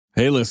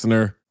Hey,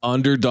 listener,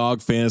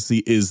 Underdog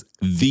Fantasy is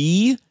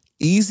the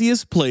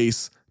easiest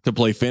place to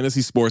play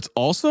fantasy sports.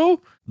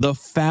 Also, the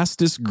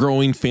fastest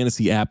growing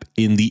fantasy app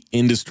in the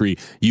industry.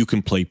 You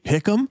can play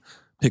Pick'em,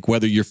 pick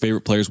whether your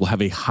favorite players will have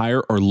a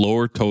higher or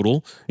lower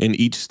total in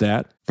each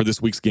stat for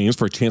this week's games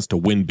for a chance to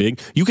win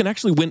big. You can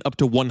actually win up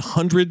to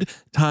 100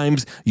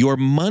 times your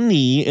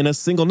money in a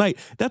single night.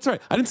 That's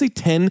right. I didn't say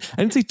 10. I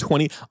didn't say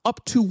 20.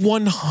 Up to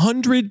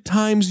 100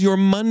 times your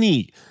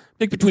money.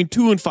 Pick between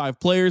 2 and 5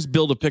 players,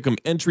 build a pick'em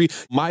entry.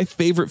 My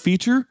favorite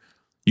feature,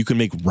 you can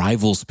make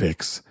rivals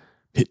picks.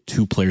 Pit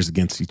 2 players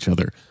against each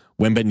other.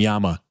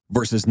 Wembanyama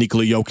versus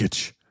Nikola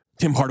Jokic.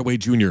 Tim Hardaway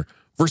Jr.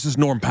 versus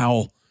Norm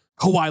Powell.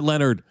 Kawhi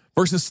Leonard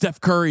versus Steph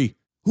Curry.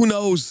 Who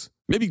knows?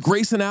 Maybe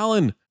Grayson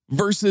Allen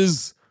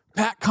versus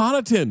Pat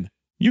Connaughton.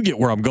 You get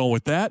where I'm going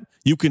with that.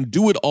 You can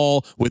do it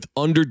all with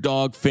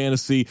Underdog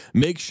Fantasy.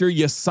 Make sure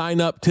you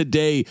sign up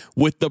today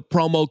with the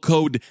promo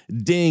code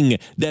DING.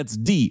 That's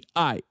DING,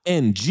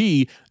 and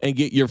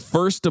get your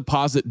first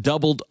deposit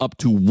doubled up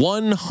to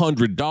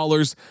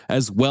 $100,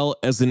 as well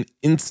as an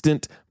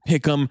instant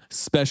Pick'em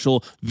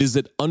special.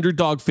 Visit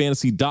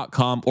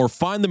underdogfantasy.com or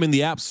find them in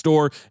the App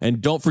Store.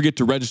 And don't forget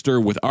to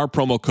register with our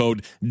promo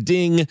code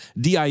DING,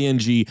 DING,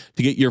 to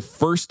get your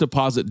first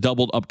deposit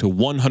doubled up to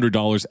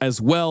 $100,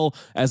 as well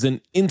as an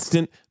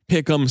instant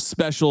Pick'em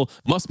special.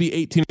 Must be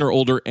 18 or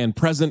older and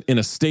present in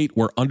a state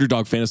where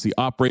Underdog Fantasy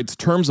operates.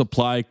 Terms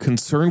apply.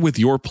 Concerned with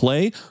your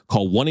play?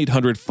 Call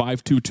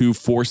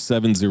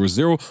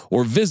 1-800-522-4700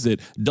 or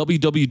visit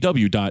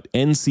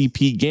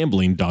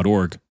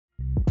www.ncpgambling.org.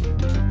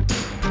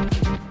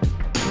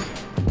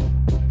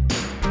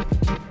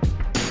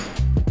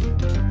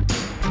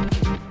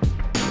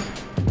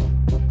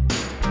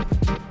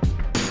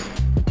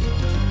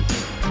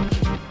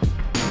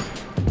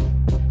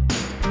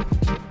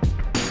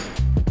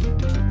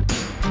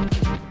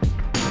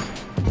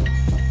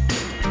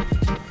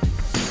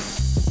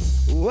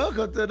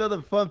 Welcome to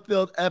another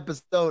fun-filled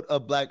episode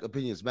of Black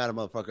Opinions Matter,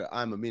 motherfucker.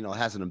 I'm Amino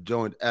Hassan. I'm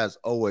joined, as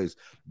always,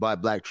 by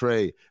Black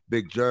Trey,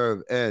 Big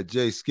Jerv, and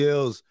Jay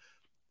Skills.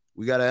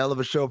 We got a hell of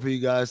a show for you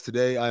guys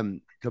today.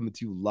 I'm coming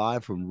to you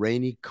live from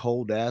rainy,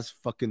 cold-ass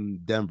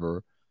fucking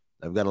Denver.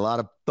 I've got a lot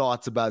of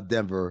thoughts about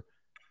Denver,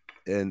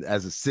 and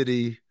as a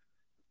city,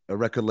 a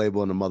record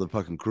label, and a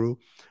motherfucking crew.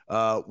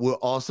 We're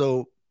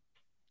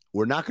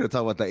not going to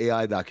talk about the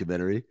AI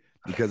documentary,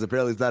 because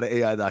apparently it's not an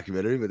AI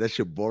documentary, but that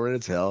shit boring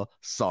as hell.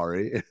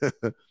 Sorry.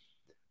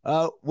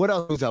 What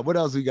else we got? What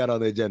else we got on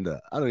the agenda?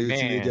 I don't even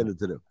see the agenda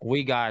today.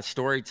 We got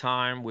story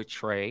time with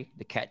Trey,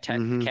 the cat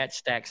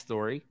stack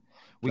story.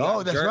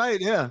 That's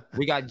right. Yeah.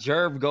 We got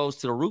Jerv goes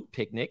to the Root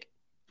picnic.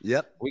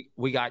 Yep.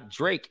 We got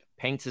Drake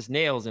paints his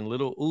nails and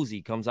Little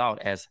Uzi comes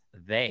out as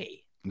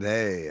they.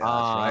 That's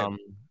right.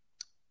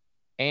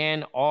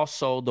 And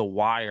also The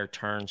Wire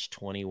turns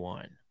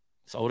 21.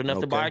 It's old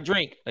enough to buy a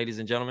drink, ladies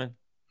and gentlemen.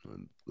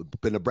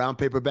 In a brown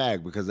paper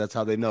bag, because that's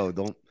how they know.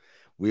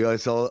 We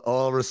always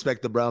all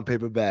respect the brown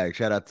paper bag.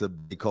 Shout out to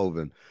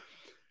Beethoven.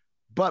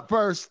 But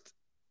first,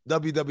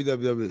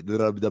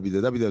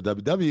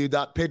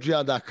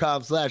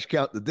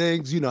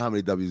 www.patreon.com/countthedings. You know how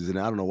many W's in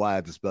it. I don't know why I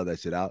have to spell that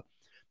shit out.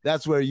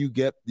 That's where you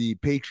get the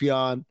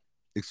Patreon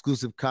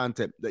exclusive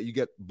content that you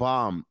get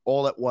BOMM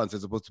all at once,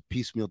 as opposed to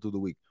piecemeal through the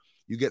week.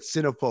 You get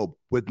Cinephobe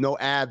with no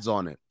ads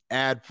on it,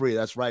 ad free.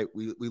 That's right.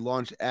 We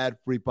launched ad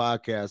free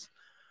podcasts.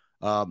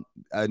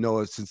 I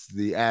know since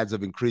the ads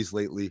have increased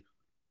lately,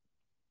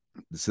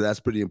 so that's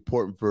pretty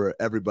important for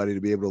everybody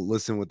to be able to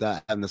listen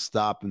without having to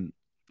stop and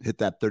hit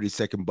that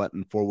 30-second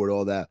button forward,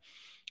 all that.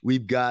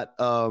 We've got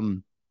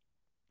the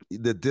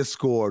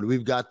Discord.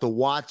 We've got the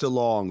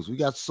watch-alongs. We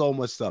got so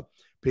much stuff.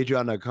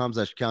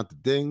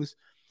 Patreon.com/countthedings.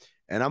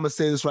 And I'm going to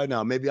say this right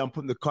now. Maybe I'm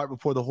putting the cart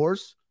before the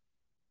horse,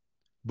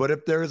 but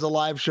if there is a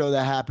live show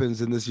that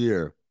happens in this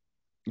year,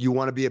 you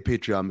want to be a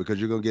Patreon, because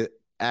you're going to get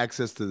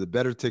access to the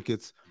better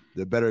tickets,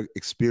 the better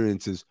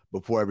experiences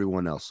before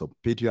everyone else. So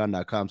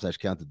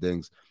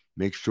patreon.com/countthedings.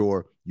 Make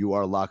sure you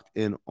are locked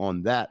in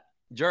on that.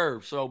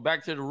 Jerv, so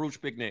back to the Roots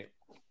picnic.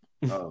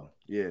 Oh,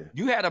 yeah.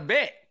 You had a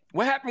bet.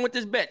 What happened with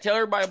this bet? Tell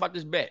everybody about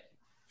this bet.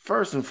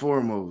 First and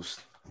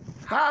foremost,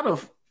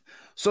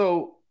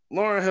 so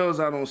Lauryn Hill's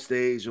out on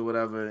stage or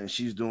whatever, and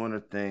she's doing her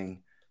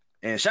thing.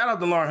 And shout out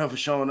to Lauryn Hill for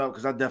showing up,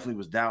 because I definitely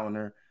was doubting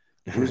her.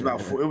 It was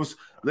about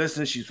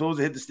listen, she's supposed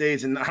to hit the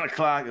stage at 9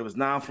 o'clock. It was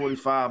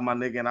 9:45, my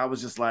nigga. And I was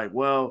just like,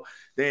 well,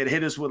 they had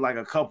hit us with like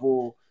a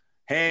couple,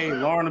 hey,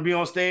 Lauryn will be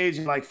on stage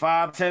in like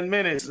 5-10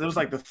 minutes. It was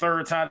like the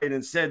third time they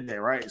didn't said that,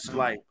 right? So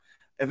like,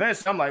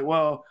 eventually I'm like,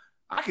 well,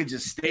 I could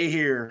just stay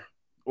here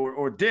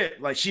or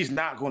dip. Like, she's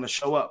not going to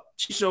show up.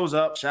 She shows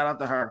up, shout out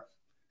to her.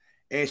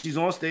 And she's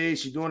on stage,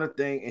 she's doing her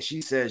thing, and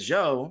she says,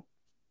 yo,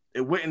 it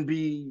wouldn't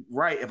be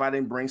right if I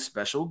didn't bring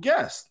special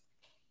guests.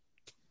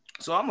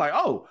 So I'm like,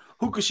 oh,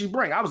 who could she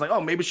bring? I was like,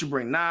 oh, maybe she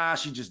bring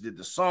Nas. She just did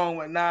the song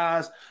with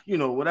Nas,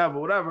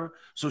 whatever.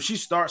 So she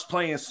starts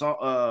playing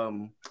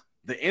the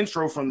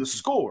intro from the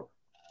score.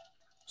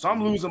 So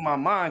I'm losing my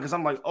mind, because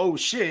I'm like, oh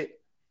shit,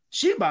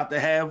 she about to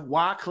have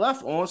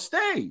Wyclef on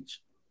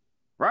stage,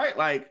 right?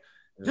 Like,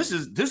 this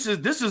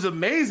is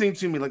amazing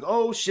to me. Like,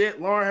 oh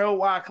shit, Lauryn Hill,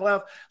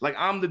 Wyclef. Like,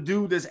 I'm the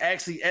dude that's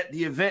actually at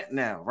the event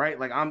now, right?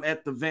 Like, I'm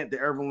at the event that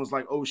everyone was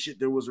like, oh shit,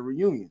 there was a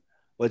reunion.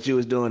 What you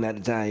was doing at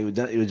the time?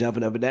 You was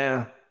jumping up and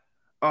down.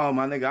 Oh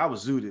my nigga, I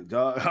was zooted,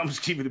 dog. I'm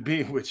just keeping it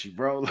being with you,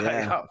 bro.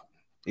 Like,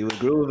 you was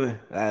grooving.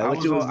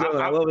 What you was doing?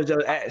 What was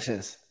your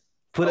actions?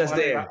 Put us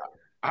there.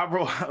 I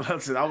wrote.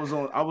 Listen, I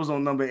was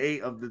on number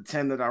 8 of the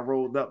 10 that I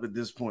rolled up at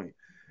this point.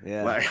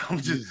 Yeah, like I'm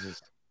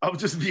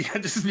just be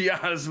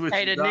honest with you.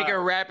 Hey, the dog.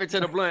 nigga rapping to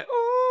the blunt.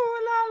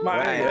 Ooh,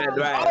 right.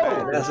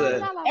 That's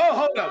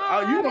hold up.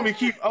 Oh, you want me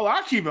keep? Oh,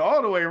 I keep it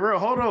all the way real.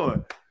 Hold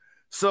on.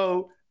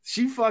 So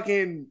she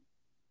fucking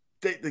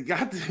they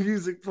got the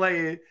music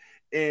playing,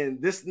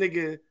 and this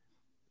nigga,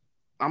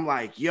 I'm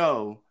like,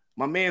 yo,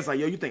 my man's like,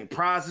 yo, you think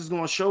Prize is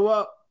gonna show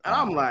up? And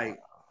I'm like,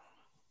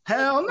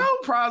 hell no,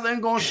 Prize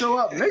ain't gonna show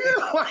up,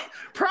 nigga. Like,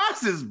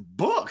 Prize is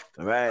booked.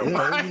 Right.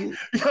 Like,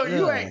 yo,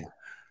 you ain't.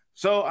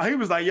 So he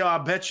was like, yo, I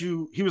bet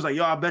you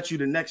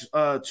the next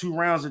 2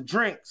 rounds of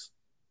drinks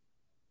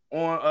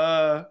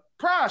on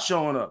Prize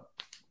showing up.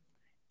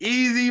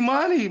 Easy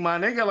money, my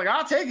nigga. Like,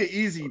 I'll take an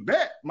easy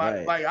bet.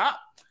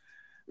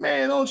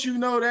 Man, don't you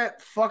know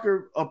that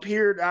fucker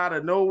appeared out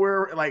of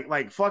nowhere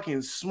like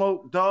fucking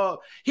Smoke, dog?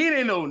 He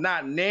didn't know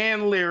not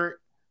nan lyric.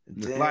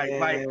 Damn.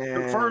 Like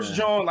the first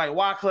joint, like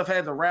Wyclef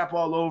had to rap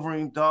all over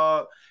him,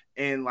 dog.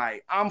 And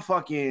like I'm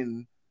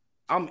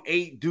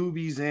 8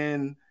 doobies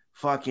in,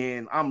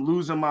 fucking I'm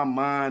losing my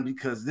mind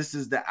because this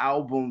is the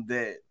album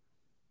that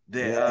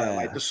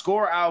like the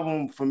Score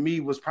album for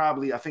me was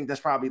probably, I think that's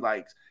probably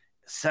like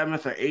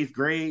 7th or 8th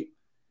grade.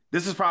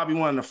 This is probably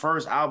one of the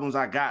first albums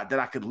I got that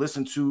I could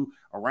listen to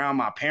around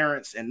my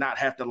parents and not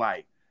have to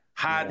like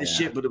hide the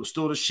shit, but it was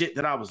still the shit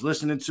that I was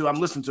listening to. I'm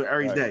listening to it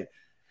every day.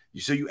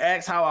 So you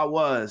asked how I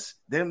was,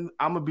 then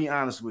I'm gonna be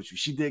honest with you.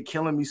 She did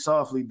Killing Me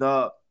Softly,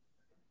 dog.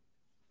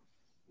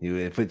 You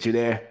would put you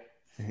there.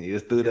 You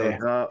was through there.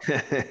 Dog.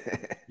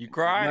 You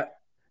cried?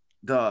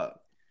 Dog.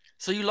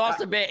 So you lost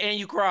the bet and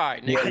you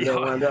cried,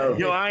 nigga.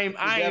 Yo, I ain't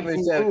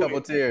definitely shed a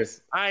couple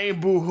tears. I ain't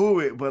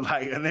boo-hoo it, but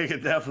like a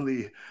nigga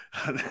definitely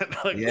somebody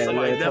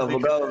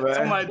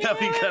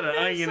definitely cut an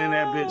onion in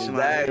that bitch.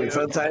 Exactly.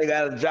 Sometimes you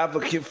gotta drop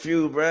a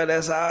few, bro.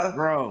 That's all.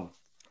 Bro.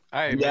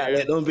 Hey, you gotta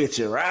let them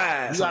bitches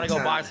ride. You gotta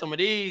go buy some of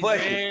these,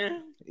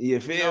 man.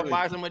 You feel me?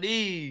 Buy some of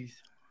these.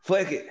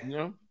 Fuck it. You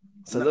know?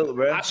 Salute,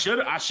 bro. I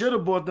should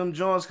have bought them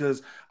Jones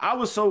because I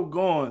was so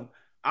gone.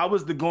 I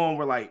was the gone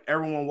where like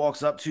everyone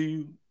walks up to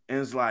you. And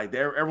it's like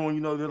everyone,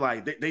 you know, they're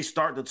like they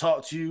start to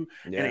talk to you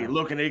and they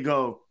look and they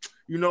go,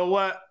 you know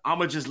what? I'm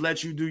gonna just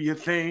let you do your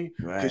thing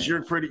because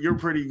you're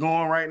pretty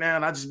going right now.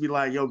 And I just be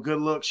like, yo, good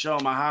luck, show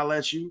them I holler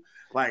at you.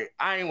 Like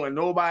I ain't want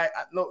nobody,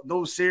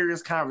 no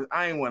serious conversation.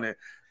 I ain't want to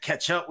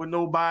catch up with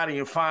nobody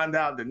and find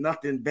out that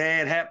nothing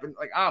bad happened.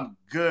 Like I'm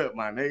good,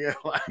 my nigga.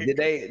 Like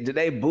did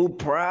they boo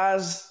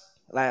Prize?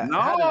 Like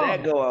no. How did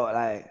that go out?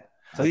 Like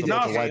so he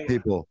just white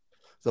people.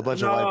 It's a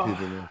bunch of white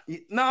people, man.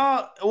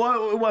 No,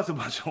 well, it was a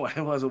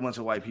bunch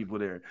of white people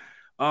there.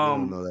 I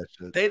don't know that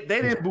shit.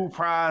 They didn't boo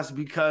Prize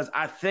because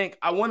I think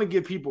I want to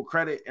give people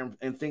credit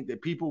and think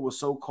that people were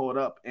so caught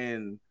up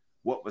in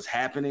what was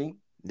happening.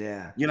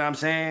 Yeah. You know what I'm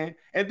saying?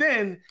 And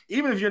then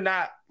even if you're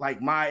not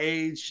like my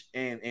age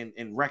and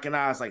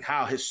recognize like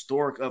how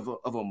historic of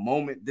a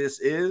moment this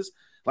is,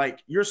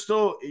 like you're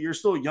still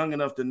young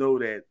enough to know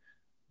that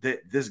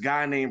this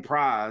guy named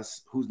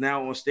Prize, who's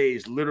now on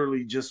stage,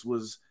 literally just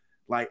was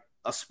like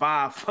a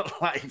spy for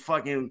like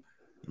fucking,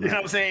 you know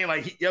what I'm saying?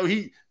 Like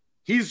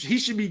he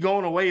should be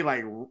going away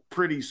like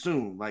pretty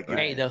soon. Like,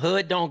 hey, the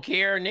hood don't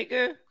care,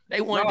 nigga. They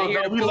wanted to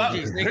hear the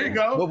Fugees, nigga. There you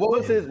go. But what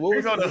was his? The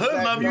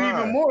hood love you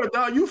even more,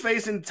 dog. You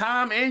facing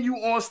time and you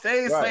on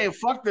stage saying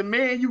 "fuck the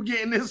man," you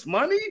getting this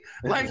money?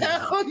 Like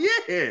hell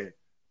yeah.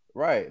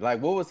 Right.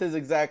 Like, what was his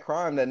exact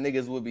crime that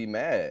niggas would be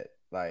mad?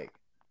 Like,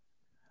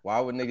 why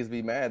would niggas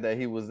be mad that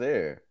he was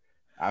there?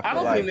 I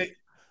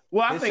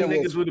think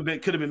niggas could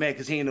have been mad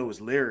because he didn't know his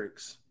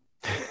lyrics.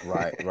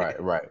 Right.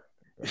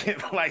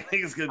 Like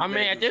niggas could. I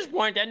mean, at this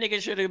point, that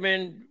nigga should have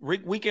been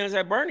Weekends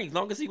at Bernie's.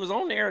 Long as he was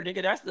on there,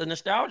 nigga, that's the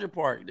nostalgia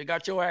part. They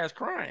got your ass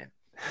crying.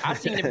 I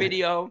seen the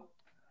video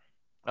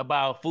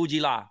about Fuji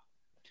La,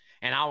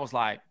 and I was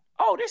like,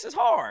 "Oh, this is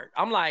hard."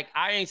 I'm like,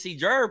 I ain't see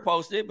Jerv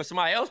post it, but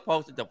somebody else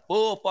posted the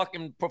full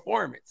fucking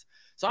performance.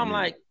 So I'm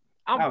like,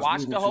 I'm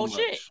watching the whole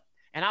shit,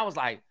 and I was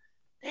like,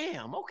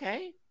 "Damn,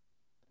 okay."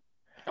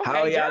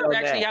 How y'all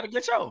actually had a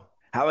good show.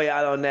 How are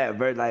y'all on that,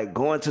 Bert? Like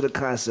going to the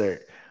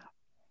concert.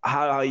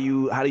 How do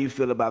you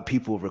feel about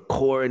people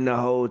recording the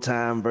whole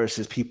time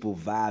versus people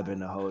vibing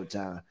the whole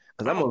time?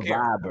 Because I'm a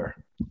viber.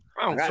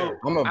 I'm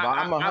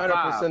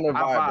 100% a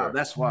viber.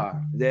 That's why.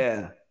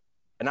 Yeah.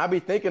 And I be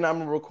thinking I'm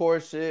gonna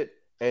record shit,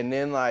 and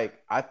then like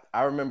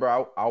I remember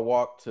I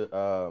walked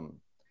to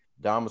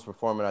Dom was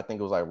performing. I think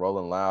it was like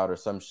Rolling Loud or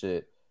some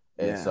shit,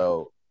 and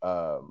so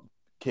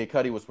Kid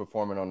Cudi was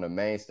performing on the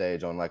main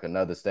stage on like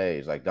another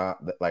stage, like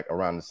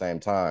around the same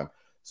time.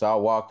 So I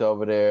walked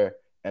over there.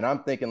 And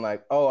I'm thinking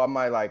like, oh, I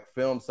might like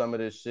film some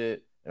of this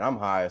shit. And I'm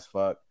high as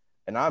fuck.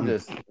 and I'm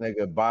just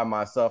nigga by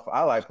myself.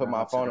 I like put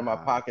my phone in my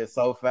pocket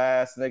so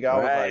fast, nigga. I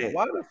was like,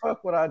 why the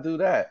fuck would I do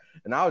that?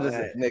 And I was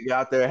just nigga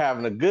out there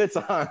having a good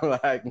time,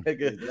 like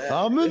nigga.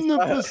 I'm in the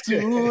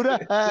pursuit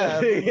of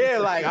happiness. Yeah,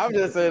 like I'm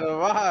just in the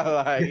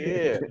vibe, like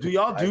yeah. Do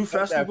y'all do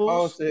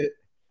festivals?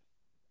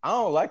 I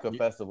don't like a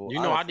festival.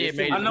 You know, I did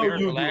made. I know you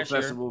do a last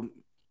year. festival.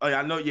 Oh yeah,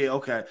 I know. Yeah,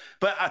 okay.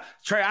 But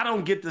Trey, I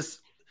don't get this.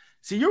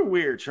 See, you're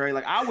weird, Trey.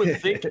 Like I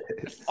would think,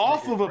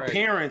 off of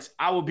appearance,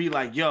 I would be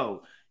like,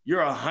 yo.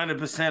 You're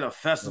 100% a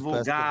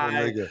festival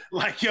guy. Nigga.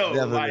 Like, yo,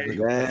 Definitely. like,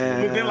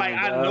 but then, like,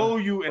 I know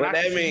you, and what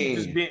I that mean?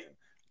 Just being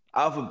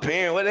off a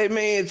parent, what they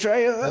mean,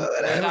 Trey?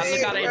 Look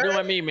how they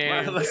doing me,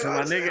 man. Listen,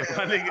 my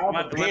nigga,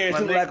 my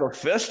parents look like a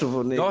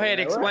festival, nigga. Go ahead,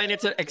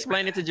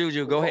 explain it to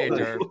Juju. Go ahead,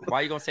 Jerv.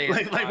 Why you gonna say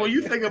it? Like when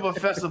you think of a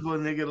festival,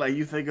 nigga, like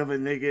you think of a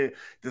nigga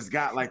that's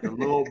got like the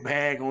little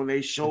bag on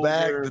their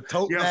shoulder, the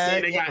tote you know what I'm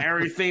saying? bag. They got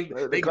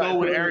everything. They go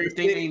with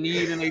everything they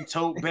need in their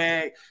tote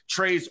bag.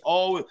 Trey's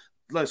always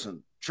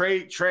listen.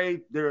 Trey,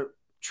 Trey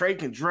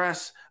can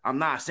dress. I'm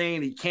not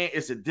saying he can't.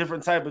 It's a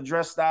different type of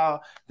dress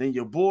style than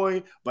your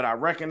boy, but I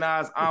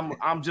recognize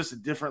I'm just a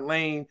different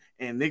lane,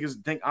 and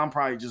niggas think I'm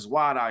probably just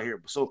wild out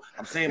here. So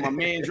I'm saying my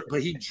man,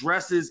 but he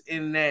dresses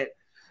in that.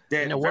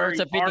 In the words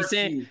of 50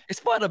 Cent,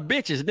 it's for the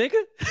bitches,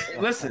 nigga.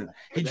 Listen,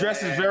 he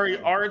dresses very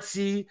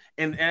artsy,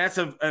 and that's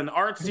an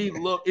artsy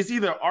look. It's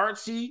either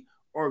artsy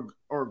or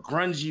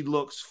grungy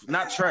looks.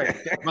 Not Trey,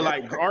 but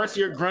like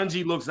artsy or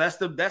grungy looks. That's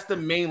the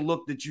main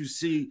look that you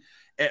see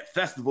at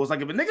festivals.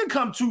 Like if a nigga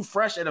come too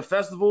fresh at a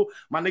festival,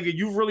 my nigga,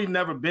 you've really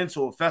never been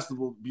to a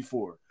festival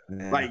before.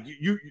 Man. Like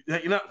you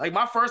know, like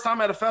my first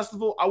time at a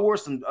festival, I wore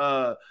some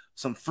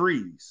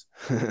threes.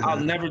 I'll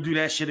never do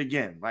that shit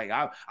again. Like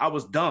I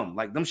was dumb.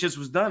 Like them shits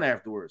was done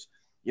afterwards.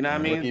 You know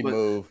what I mean?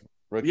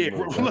 Rookie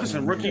move.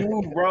 Listen, rookie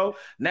move, bro.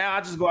 Now I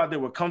just go out there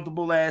with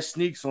comfortable ass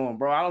sneaks on,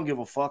 bro. I don't give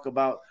a fuck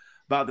about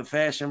the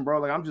fashion, bro.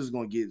 Like I'm just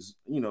gonna get,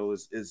 you know,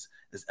 as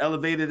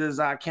elevated as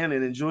I can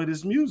and enjoy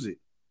this music.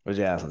 What's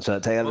your ass? So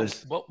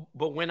Taylor's.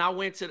 But when I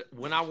went to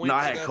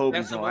I had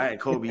Kobe's on. I had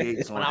Kobe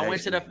 8s on. When I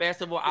went to the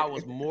festival, I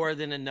was more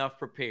than enough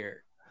prepared.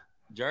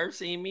 Jerv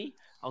seen me.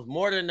 I was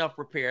more than enough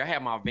prepared. I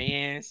had my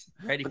Vans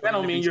ready. But that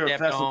don't mean you're a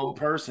festival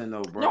person,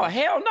 though, bro. No,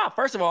 hell no.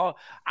 First of all,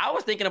 I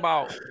was thinking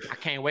about. I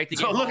can't wait to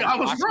get. So look, I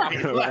was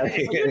right. Like,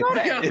 you know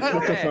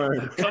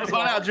that. Come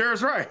find out,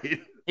 Jerv's right.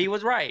 He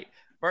was right.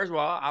 First of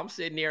all, I'm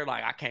sitting there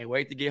like I can't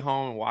wait to get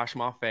home and wash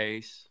my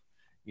face.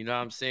 You know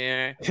what I'm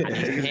saying? I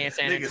need some hand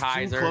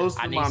sanitizer.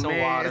 I need some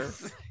water.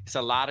 It's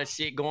a lot of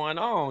shit going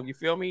on. You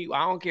feel me?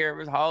 I don't care if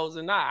it's hoes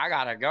or not. I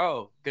gotta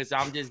go because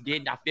I'm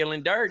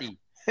feeling dirty.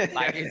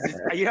 Like it's just,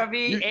 you know what I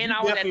mean? And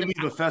I was at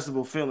the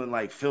festival feeling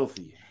like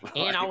filthy.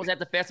 And I was at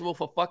the festival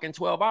for fucking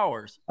 12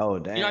 hours. Oh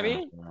damn! You know what I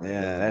mean?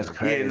 Yeah, that's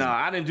crazy. Yeah, no,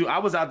 I didn't do. I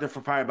was out there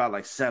for probably about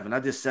like 7. I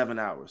did 7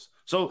 hours.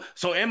 So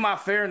in all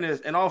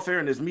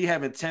fairness, me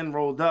having 10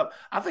 rolled up,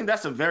 I think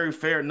that's a very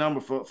fair number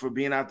for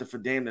being out there for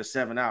damn near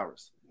 7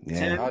 hours.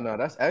 Yeah. Oh no,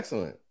 that's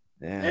excellent.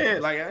 Yeah,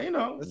 like you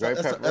know,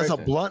 that's a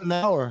blunt an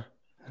hour.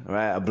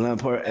 Right, a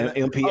blunt per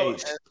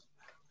MPH.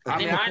 I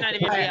mean, might not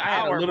even be an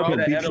hour, a little bro.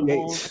 bit of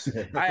edibles.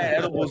 I had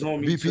edibles on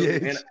me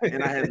too,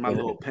 and I had my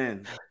little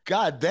pen.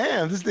 God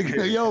damn, this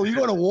nigga, yo, you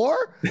going to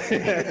war?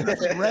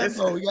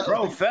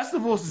 Bro,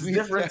 festivals is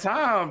different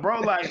time, bro.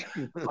 Like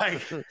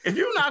if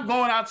you're not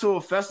going out to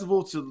a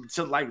festival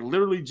to like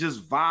literally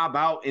just vibe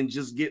out and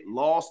just get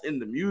lost in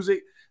the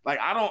music, like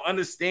I don't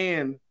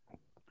understand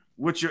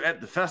what you're at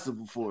the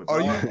festival for.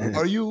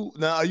 Are you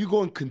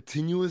going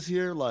continuous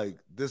here? Like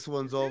this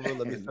one's over,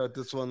 let me start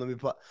this one, let me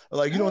pop.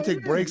 Like you don't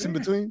take breaks in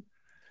between?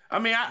 I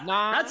mean,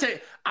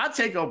 I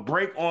take a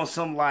break on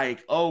some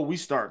like, oh, we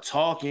start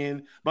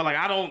talking, but like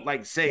I don't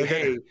like say,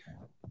 hey,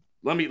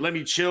 let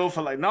me chill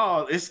for like,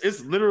 no,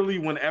 it's literally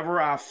whenever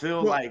I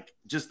feel like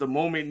just the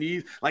moment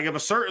needs. Like if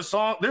there's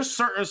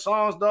certain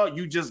songs, dog,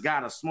 you just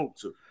gotta smoke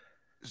to.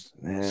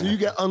 Man. So you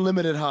get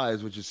unlimited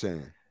highs, what you're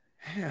saying?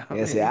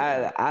 Yeah, see,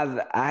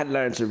 I had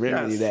learned to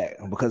remedy that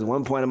because at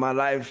one point in my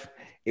life,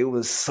 it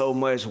was so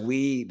much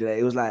weed that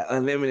it was like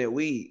unlimited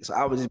weed. So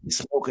I was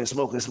just smoking.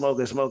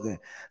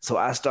 So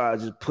I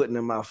started just putting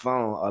in my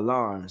phone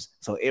alarms.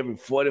 So every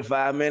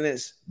 45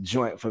 minutes,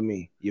 joint for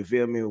me. You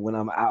feel me? When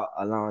I'm out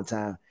a long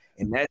time.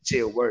 And that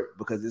shit worked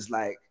because it's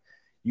like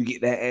you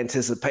get that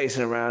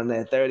anticipation around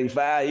that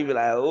 35. You be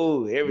like,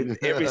 oh,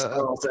 every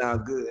song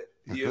sounds good.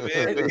 You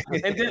feel me?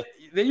 And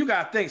then you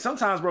gotta think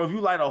sometimes, bro, if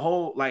you light a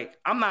whole, like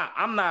I'm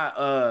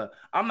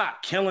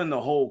not killing the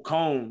whole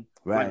cone.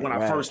 Right, like when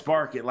I first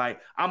spark it,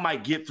 like I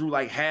might get through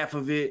like half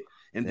of it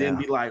and then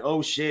be like,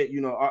 oh shit, you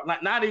know,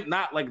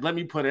 not like let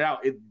me put it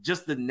out. It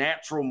just the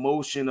natural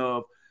motion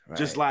of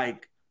just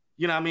like,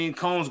 you know what I mean?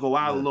 Cones go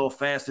out a little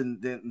faster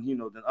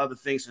than other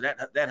things. So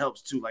that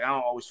helps too. Like I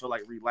don't always feel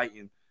like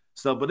relighting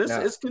stuff, but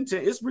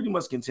it's pretty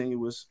much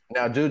continuous.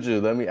 Now,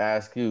 Juju, let me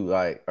ask you,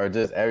 like, or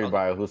just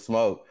everybody who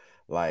smoke,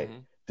 like,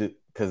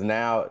 because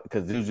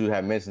Juju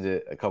had mentioned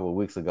it a couple of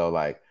weeks ago,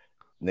 like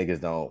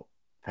niggas don't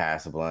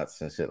pass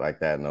blunts and shit like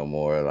that no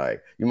more.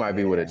 Like you might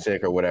be with a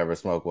chick or whatever,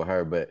 smoke with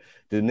her, but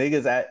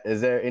is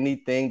there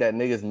anything that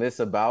niggas miss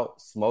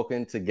about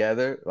smoking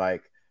together?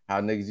 Like how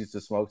niggas used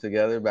to smoke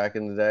together back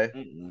in the day?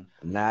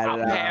 Not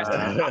at all.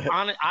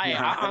 I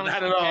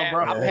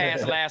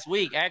passed last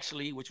week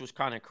actually, which was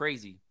kind of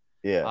crazy.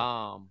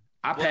 Yeah.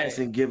 I pass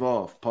and give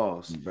off.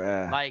 Pause.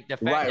 Bruh. Like the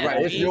fact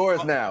that it's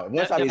yours now.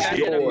 Once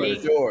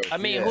it's yours. I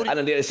mean, I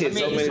done did that shit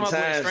so many smoke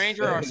times. with a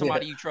stranger or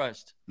somebody you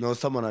trust? No,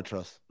 someone I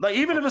trust. Like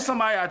even if it's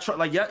somebody I trust,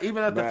 like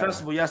even at the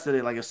festival yesterday,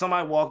 like if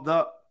somebody walked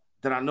up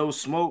that I know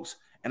smokes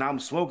and I'm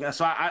smoking,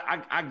 so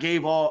I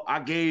gave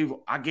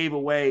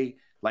away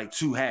like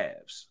 2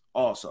 halves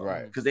also,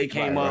 right? Because they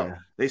came up,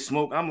 they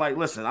smoked. I'm like,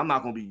 listen, I'm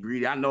not gonna be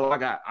greedy. I know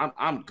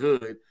I'm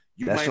good.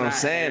 That's what I'm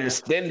saying. The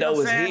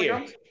stendo is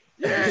here.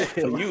 Yeah,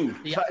 for you.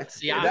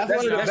 That's one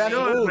of the best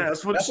moves.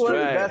 That's one of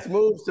the best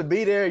moves to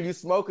be there. You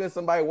smoking,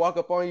 somebody walk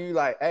up on you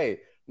like,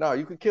 hey, no,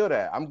 you can kill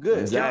that. I'm good.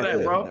 Exactly. Kill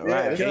that, bro.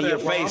 Right. In your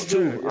face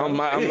too. I'm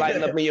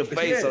lighting up in your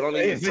face. So don't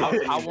even talk.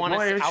 I want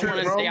to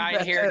say I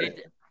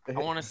inherited. I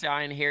want to say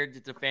I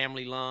inherited the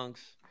family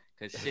lungs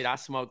because shit, I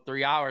smoked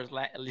 3 hours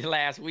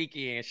last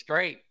weekend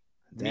straight.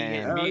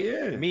 Damn.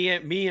 Me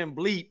and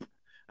Bleep.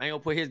 I ain't gonna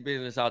put his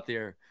business out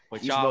there,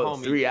 but you y'all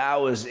homies. 3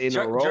 hours in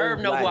a row.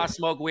 Jerv know who I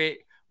smoke with,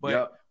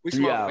 but we 3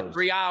 smoked hours. for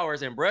 3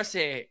 hours, and bruh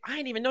said, I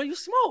didn't even know you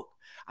smoke.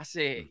 I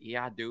said,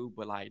 yeah, I do,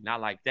 but like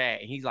not like that.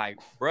 And he's like,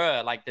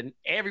 bruh, like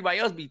everybody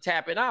else be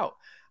tapping out.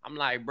 I'm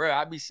like, bruh,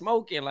 I be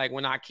smoking like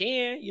when I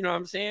can, you know what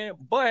I'm saying?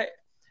 But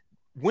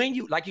when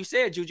you, like you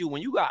said, Juju,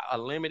 when you got a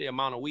limited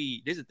amount of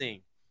weed, this is the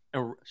thing.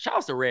 And shout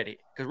out to Reddit,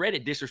 because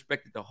Reddit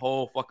disrespected the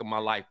whole fucking my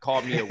life,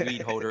 called me a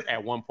weed holder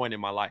at one point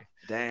in my life.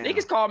 Damn.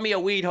 Niggas called me a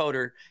weed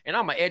holder, and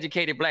I'm an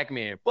educated black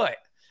man. But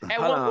at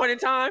one point in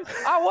time,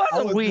 I was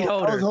a weed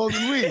holder. I was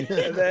holding weed.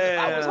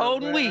 I was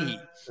holding weed.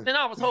 Then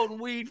I was holding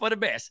weed for the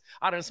best.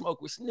 I done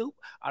smoke with Snoop.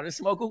 I done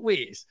smoke with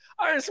Wiz.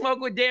 I done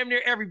smoke with damn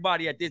near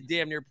everybody at this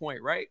damn near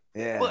point, right?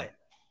 Yeah. But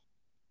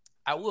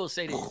I will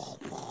say this.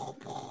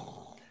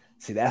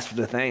 See, that's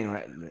the thing,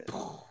 right?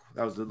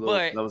 That was a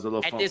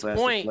little at fun this flash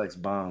point, flex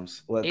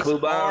bombs. What, clue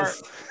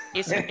bombs?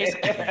 I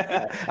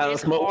don't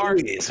smoke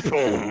with Wiz.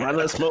 Boom. I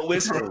don't smoke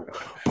with Snoop.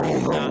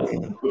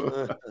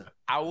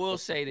 I will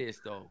say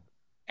this though.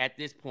 At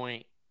this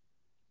point,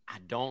 I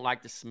don't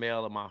like the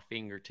smell of my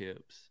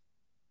fingertips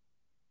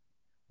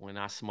when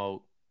I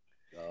smoke.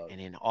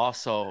 And then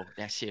also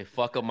that shit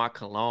fuck up my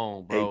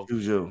cologne, bro.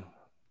 Hey,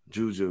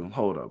 Juju,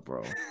 hold up,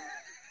 bro.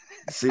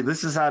 See,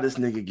 this is how this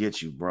nigga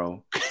gets you,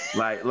 bro.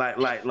 Like,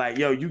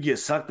 yo, you get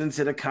sucked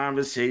into the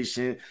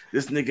conversation.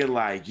 This nigga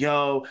like,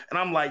 yo, and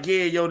I'm like,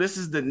 yeah, yo, this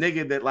is the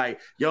nigga that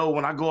like, yo,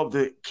 when I go up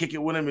to kick it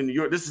with him in New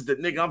York, this is the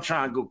nigga I'm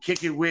trying to go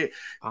kick it with.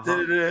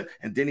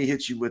 And then he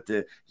hits you with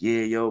the,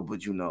 yeah, yo,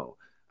 but you know,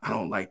 I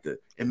don't like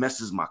it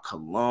messes my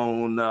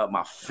cologne up,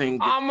 my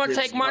finger. I'm gonna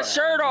take my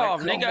shirt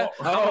off, nigga.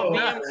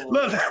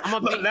 Look,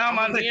 now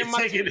my nigga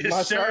taking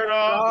his shirt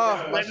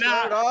off. Like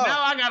now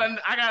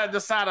I gotta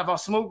decide if I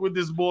smoke with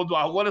this boy. Do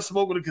I want to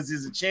smoke with him because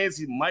there's a chance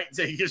he might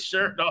take his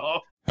shirt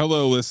off?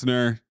 Hello,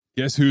 listener.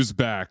 Guess who's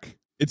back?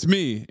 It's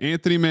me,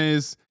 Anthony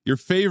Mays, your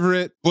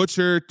favorite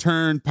butcher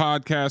turned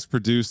podcast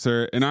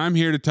producer, and I'm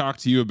here to talk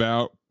to you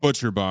about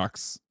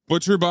ButcherBox.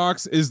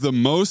 ButcherBox is the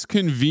most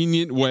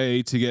convenient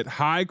way to get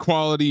high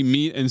quality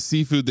meat and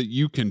seafood that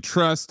you can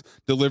trust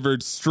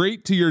delivered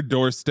straight to your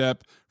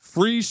doorstep,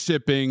 free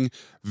shipping,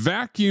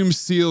 vacuum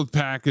sealed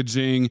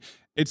packaging.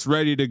 It's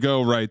ready to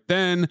go right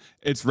then.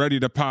 It's ready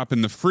to pop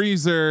in the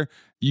freezer.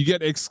 You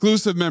get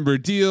exclusive member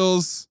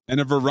deals and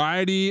a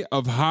variety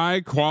of high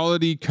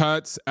quality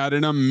cuts at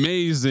an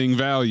amazing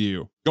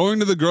value. Going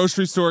to the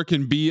grocery store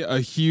can be a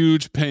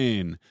huge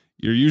pain.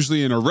 You're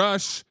usually in a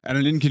rush at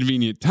an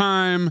inconvenient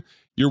time.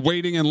 You're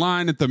waiting in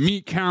line at the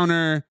meat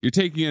counter. You're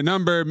taking a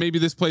number. Maybe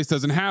this place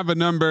doesn't have a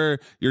number.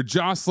 You're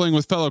jostling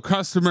with fellow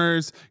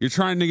customers. You're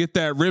trying to get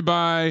that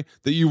ribeye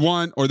that you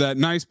want or that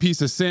nice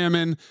piece of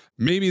salmon.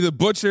 Maybe the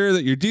butcher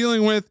that you're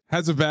dealing with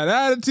has a bad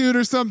attitude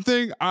or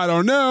something. I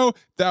don't know.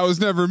 That was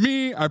never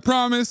me, I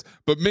promise.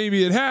 But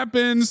maybe it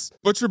happens.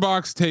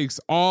 ButcherBox takes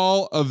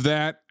all of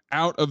that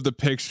out of the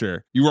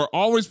picture. You are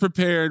always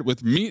prepared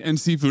with meat and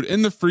seafood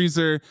in the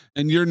freezer,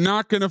 and you're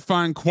not going to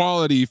find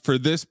quality for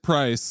this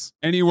price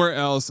anywhere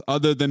else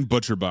other than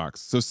ButcherBox.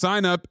 So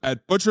sign up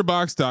at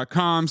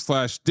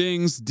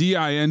butcherbox.com/dings,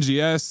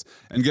 D-I-N-G-S,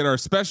 and get our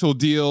special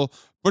deal.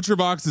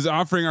 ButcherBox is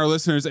offering our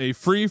listeners a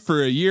free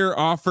for a year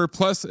offer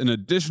plus an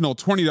additional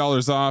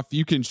 $20 off.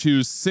 You can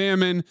choose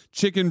salmon,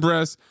 chicken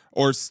breast,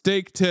 or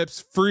steak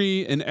tips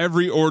free in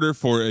every order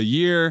for a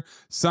year.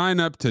 Sign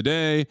up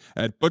today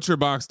at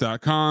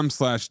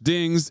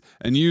butcherbox.com/dings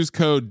and use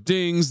code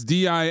DINGS,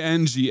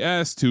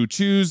 D-I-N-G-S, to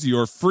choose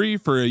your free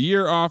for a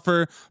year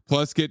offer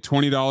plus get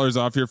 $20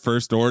 off your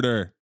first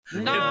order.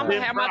 Nah, I'm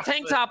gonna have my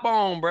tank top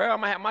on, bro. I'm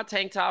gonna have my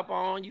tank top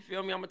on. You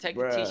feel me? I'm gonna take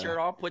the t-shirt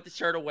off, put the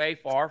shirt away,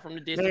 far from the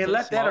distance. Man,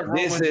 let that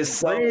aroma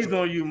breathe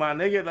on you, my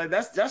nigga. Like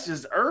that's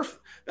just earth.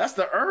 That's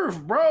the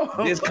earth, bro.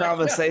 This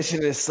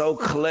conversation is so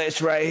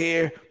clutch right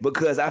here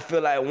because I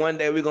feel like one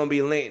day we're gonna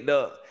be linked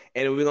up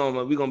and we're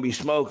gonna be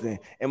smoking,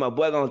 and my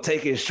boy gonna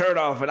take his shirt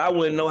off, and I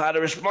wouldn't know how to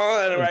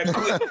respond right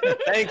quick.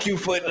 Thank you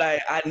for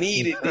I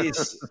needed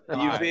this.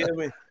 You feel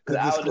me? Because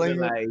I would have been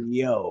like,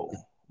 yo,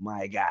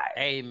 my guy.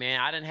 Hey man,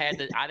 I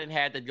didn't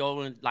have to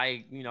go and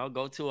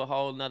go to a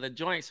whole nother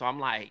joint. So I'm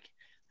like,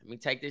 let me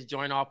take this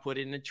joint off, put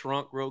it in the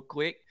trunk real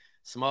quick,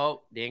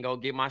 smoke, then go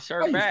get my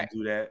shirt back.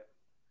 Do that.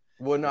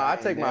 Well, no, I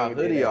take my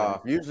hoodie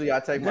off. Usually, I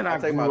take my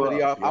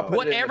hoodie off. I put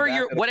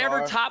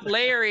whatever top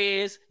layer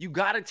is, you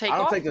gotta take off. I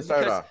don't take the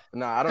shirt off.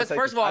 No, I don't. Because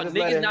first of all,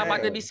 niggas not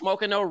about to be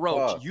smoking no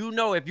roach. You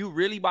know, if you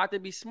really about to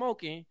be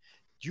smoking,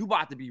 you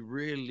about to be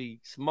really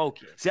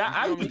smoking. See,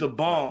 I use the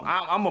bong.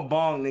 I'm a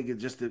bong nigga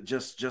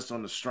just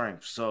on the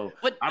strength. So,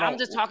 but I'm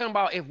just talking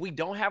about if we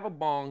don't have a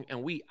bong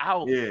and we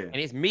out, and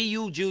it's me,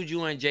 you,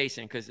 Juju, and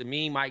Jason, because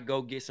me might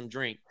go get some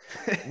drink.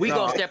 We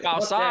gonna step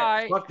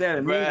outside. Fuck that.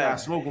 And me got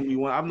smoke with me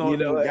one. I've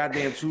known him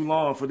goddamn too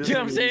long for this. You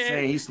know what I'm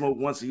saying he smoked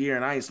once a year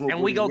and I ain't smoking.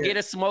 And we go get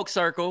a smoke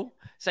circle.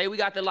 Say we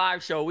got the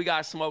live show, we got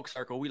a smoke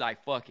circle. We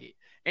like fuck it.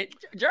 And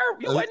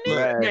Jerv, you wasn't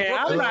there. Man,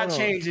 I'm not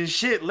changing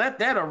shit. Let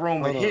that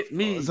aroma hit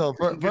me. So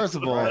first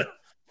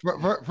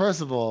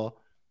of all,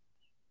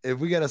 if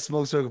we get a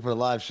smoke circle for the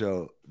live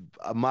show,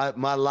 my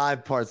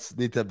live parts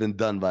need to have been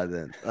done by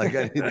then. Like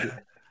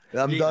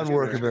I'm done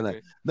working for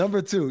that.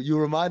 Number two, you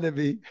reminded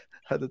me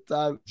at the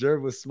time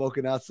Jerv was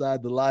smoking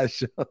outside the live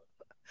show.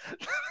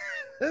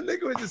 That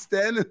nigga was just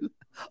standing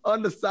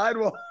on the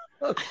sidewalk,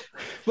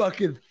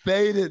 fucking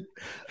faded,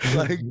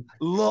 like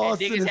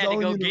lost in his had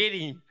own. To go get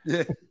him.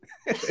 Yeah.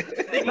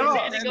 Niggas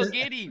had to go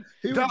get him.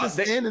 He was just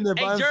standing there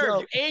by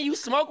himself. And you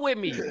smoked with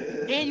me.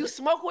 And you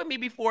smoked with me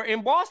before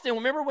in Boston.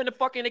 Remember when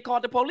they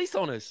called the police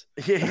on us?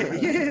 Yeah.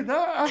 They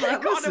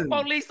called the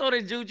police on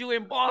us, Juju,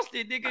 in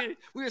Boston, nigga.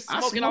 We were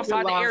smoking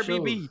outside the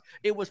Airbnb.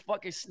 It was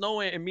fucking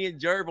snowing, and me and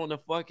Jerv on the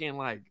fucking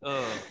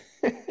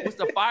it was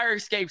the fire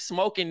escape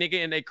smoking,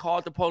 nigga, and they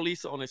called the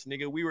police on us,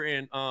 nigga. We were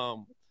in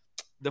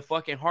the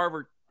fucking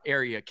Harvard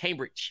area,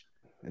 Cambridge.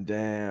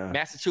 Damn.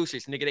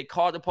 Massachusetts, nigga. They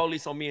called the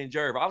police on me and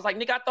Jerv. I was like,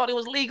 nigga, I thought it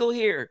was legal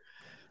here.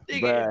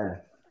 Bruh,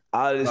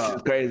 all this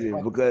is crazy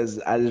because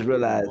I just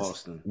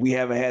realized we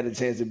haven't had a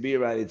chance to be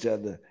around each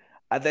other.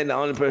 I think the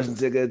only person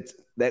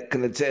that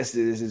can attest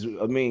to this is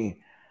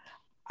me.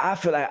 I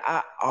feel like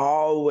I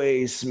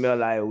always smell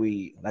like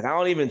weed. Like I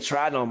don't even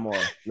try no more.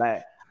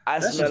 Like I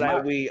smell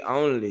like weed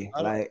only.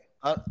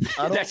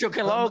 That's your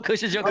cologne,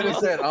 Cushion's your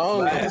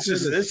cologne. It's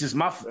just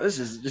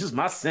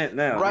my scent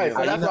now. Right.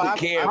 So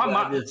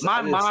that's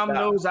why my mom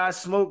knows I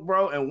smoke,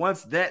 bro. And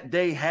once that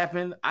day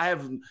happened, I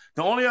have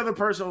the only other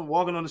person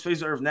walking on the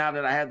face of earth now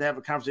that I had to have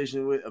a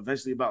conversation with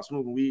eventually about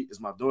smoking weed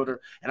is my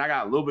daughter. And I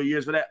got a little bit of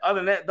years for that. Other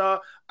than that, dog,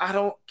 I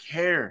don't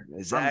care.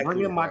 Exactly. I'm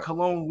bringing my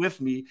cologne with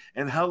me.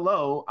 And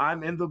hello,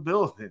 I'm in the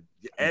building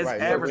as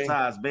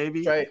advertised,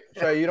 baby.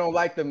 Trey, you don't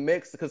like the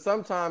mix because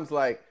sometimes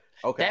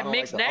okay, that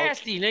mix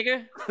nasty,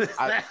 nigga.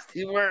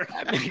 Nasty work.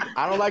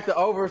 I don't like the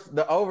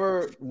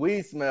over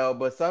weed smell,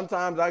 but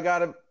sometimes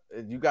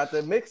you got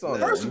the mix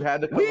on it. You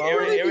had to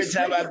every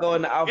time I go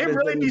in the office. It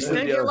really be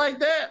stinking like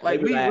that.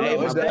 Like we really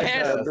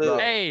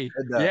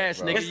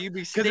yes, nigga, you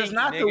be stinking. Because it's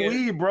not the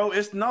weed, bro.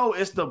 It's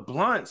the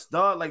blunts,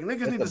 dog. Like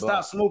niggas need to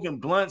stop smoking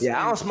blunts.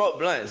 Yeah, I don't smoke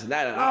blunts.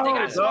 I think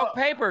I smoke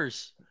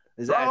papers.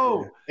 Exactly.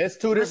 Bro, it's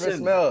two different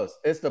smells.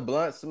 It's the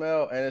blunt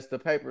smell and it's the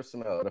paper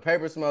smell. The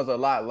paper smells a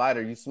lot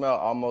lighter. You smell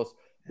almost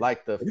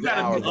like the you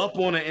gotta be up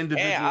on an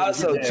individual. And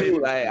also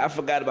too, I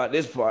forgot about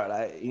this part.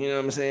 You know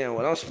what I'm saying?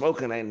 When I'm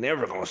smoking, I ain't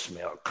never gonna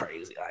smell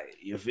crazy.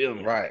 You feel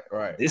me? Right.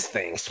 This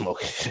thing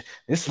smoking.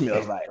 This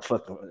smells like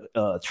fucking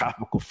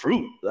tropical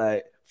fruit,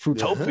 like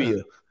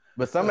Fruitopia.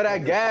 But some of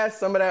that gas,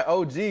 some of that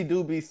OG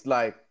do be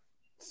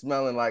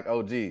smelling like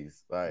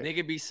OGs. Like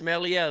nigga be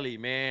smelly elly,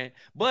 man.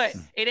 But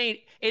it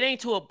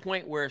ain't to a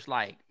point where it's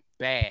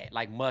bad,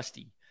 like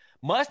musty.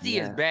 Musty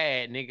is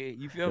bad, nigga.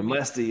 You feel me?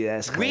 Musty,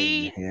 that's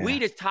crazy.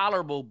 Weed is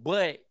tolerable,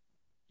 but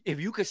if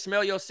you could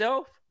smell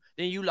yourself,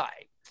 then you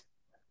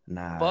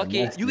fuck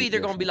it. You either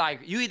gonna be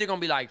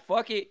like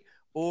fuck it,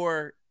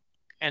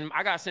 and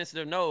I got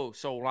sensitive nose,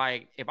 so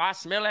if I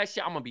smell that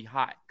shit, I'm gonna be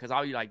hot because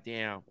I'll be like,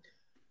 damn.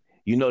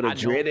 You know the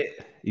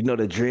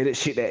dreaded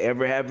shit that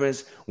ever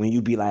happens when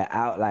you be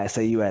out,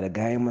 say you at a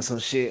game or some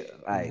shit,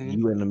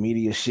 you in the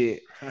media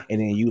shit,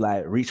 and then you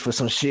reach for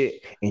some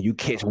shit and you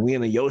catch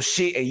wind of your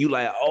shit and you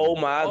oh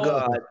my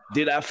God,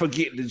 did I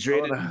forget the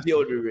dreaded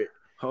deodorant?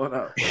 Hold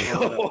up.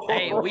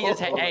 Hey, we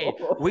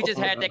just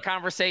had that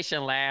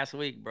conversation last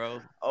week,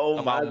 bro.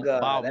 Oh my God,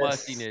 about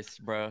mustiness,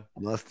 bro.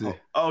 Musty.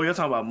 Oh, you're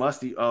talking about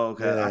musty. Oh,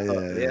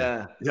 okay.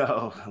 Yeah.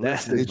 Yo,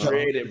 that's the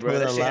dreaded, bro.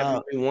 That shit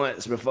happened to me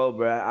once before,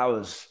 bro. I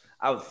was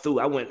through.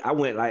 I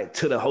went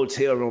to the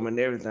hotel room and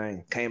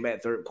everything. Came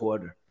back third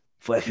quarter.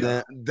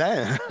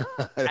 Damn.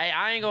 Hey,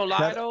 I ain't gonna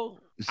lie though.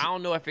 I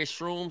don't know if it's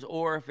shrooms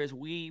or if it's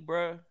weed,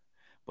 bro.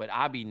 But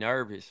I be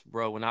nervous,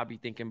 bro, when I be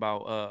thinking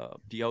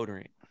about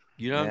deodorant.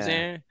 You know what I'm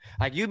saying?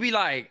 You be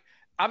I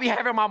be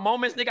having my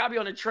moments, nigga. I be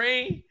on the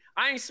train.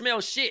 I ain't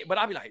smell shit, but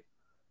I be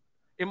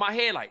in my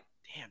head,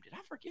 damn, did I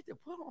forget to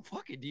put on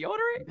fucking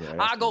deodorant? Yeah,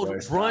 I go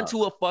run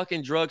to a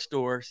fucking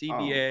drugstore,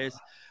 CVS,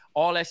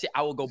 all that shit,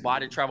 I would go buy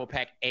the travel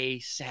pack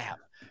ASAP.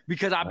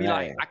 Because I'd be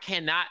like, I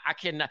cannot.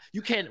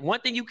 You can't. One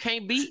thing you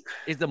can't beat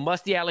is the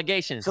musty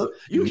allegations. So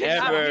you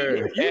cannot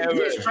beat it.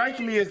 You strike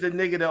me as the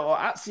nigga that.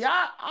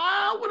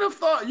 I would have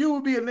thought you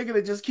would be a nigga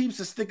that just keeps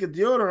a stick of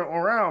deodorant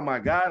around, my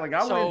guy. Like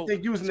I wouldn't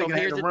think you was a nigga that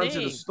had to run to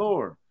the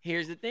store.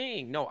 Here's the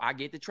thing. No, I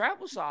get the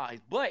travel size,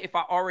 but if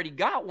I already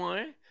got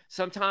one,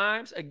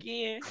 sometimes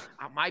again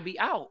I might be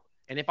out,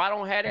 and if I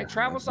don't have that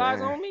travel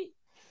size on me,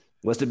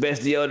 what's the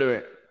best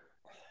deodorant?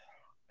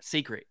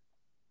 Secret.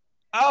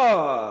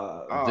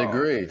 Oh,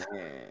 Degree.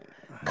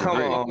 Come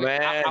on,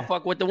 man. I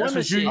fuck with the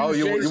women's shit. Oh,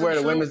 you wear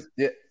the women's?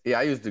 Yeah,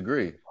 I use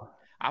Degree.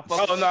 I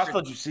fuck I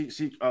thought you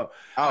see.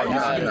 I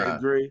use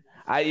Degree.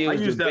 I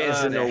use the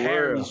best in the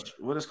world.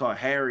 What is called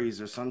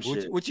Harry's or some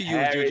shit. What you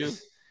use, Juju?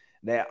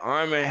 That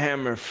Arm &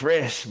 Hammer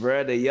Fresh,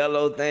 bro. The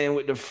yellow thing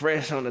with the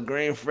fresh on the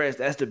green fresh.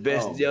 That's the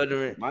best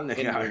deodorant. My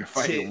nigga out here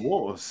fighting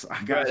wolves.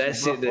 I got that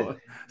shit.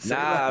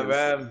 Nah,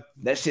 bro.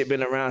 That shit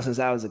been around since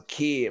I was a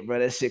kid, bro.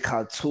 That shit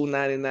called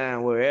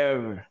 $2.99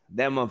 wherever.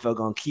 That motherfucker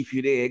gonna keep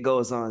you there. It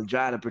goes on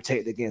dry to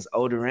protect against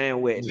odor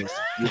and wetness.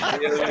 You feel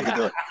me?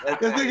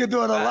 This nigga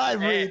doing a live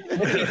read.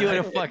 He doing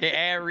a fucking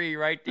ad read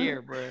right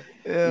there, bro.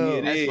 Yeah,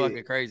 that's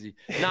fucking crazy.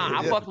 Nah,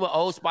 I fucked with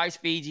Old Spice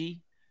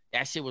Fiji.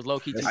 That shit was low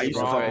key too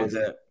strong.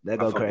 That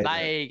go crazy.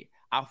 Like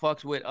I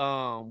fucked with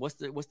what's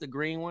the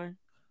green one?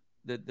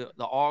 The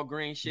all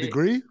green shit.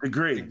 Degree?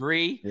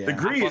 Degree. Yeah.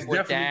 Degree is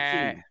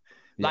definitely key.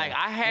 Like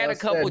I had a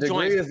couple Degree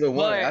joints. Is the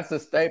one. That's a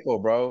staple,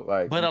 bro.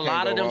 Like, but a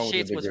lot of them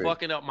shits was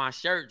fucking up my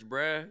shirts,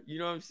 bro. You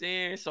know what I'm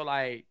saying? So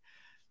like,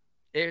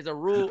 there's a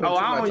rule. Oh,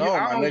 I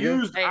don't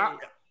use.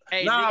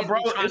 Nah, bro,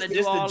 it's the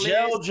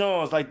gel this.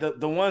 Jones, like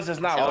the ones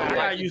that's not. I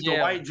gotta use the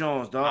white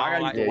Jones, dog. I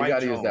gotta use the white. You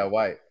gotta use that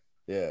white.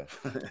 Yeah.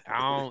 I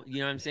don't, you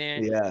know what I'm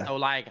saying? Yeah. So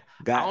like,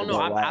 I don't know.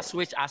 I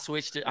switched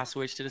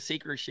to the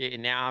secret shit,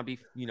 and now I'll be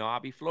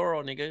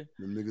floral, nigga.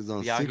 The niggas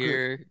on be out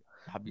here.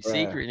 I'll be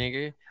secret,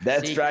 nigga.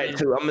 That's strike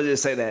two. I'm gonna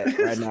just say that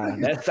right now.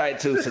 That's strike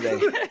two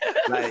today.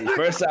 Like,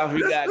 first off,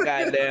 you got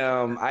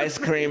goddamn ice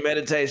cream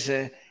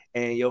meditation,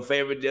 and your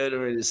favorite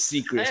deodorant is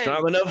secret. Hey,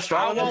 strong enough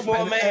for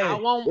a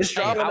man. It's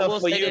strong enough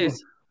for you,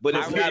 but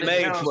it's not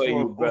made for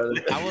you, brother.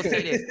 I will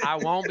say this: I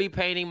won't be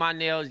painting my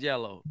nails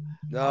yellow.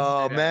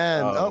 Oh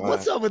man,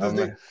 what's up with this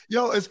thing?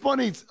 Yo, it's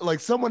funny. Like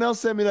someone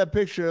else sent me that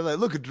picture. Like,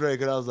 look at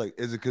Drake, and I was like,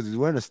 "Is it because he's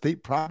wearing a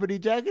state property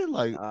jacket?"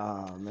 Like,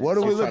 what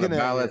are we looking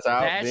at?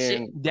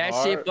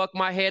 That shit fucked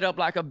my head up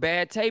like a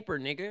bad taper,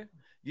 nigga.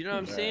 You know what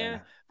I'm saying?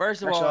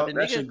 First of all, the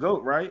that's nigga your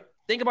goat, right?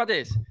 Think about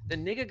this: the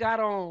nigga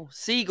got on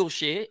Seagull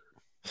shit,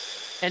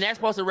 and that's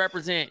supposed to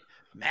represent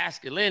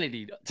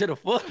masculinity to the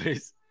fullest.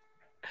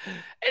 And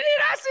then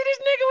I see this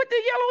nigga with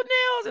the yellow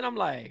nails, and I'm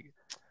like.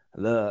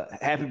 Look,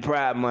 happy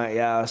Pride Month,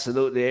 y'all.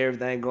 Salute to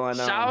everything going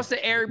on. Shout out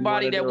to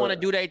everybody that want to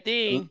do their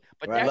thing.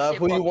 But that love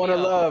who you want to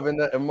love, in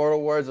the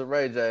immortal words of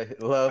Ray J.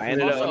 Love who you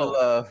want to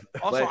love.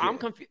 Also, I'm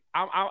confused.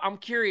 I'm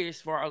curious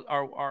for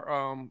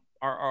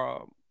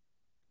our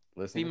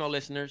female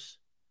listeners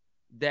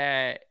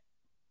that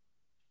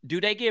do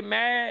they get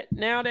mad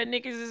now that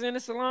niggas is in the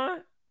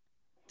salon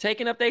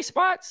taking up their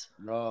spots?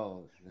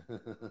 No.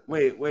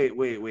 Wait. Like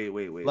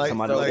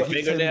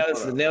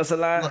fingernails, the nail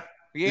salon.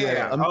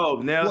 Yeah.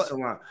 Nail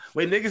salon.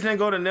 Wait, niggas didn't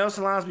go to nail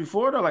salons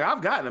before though. Like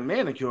I've gotten a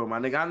manicure, my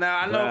nigga.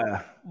 I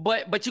know.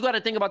 But you got to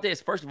think about this.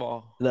 First of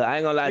all, look, I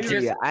ain't gonna lie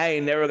to you. I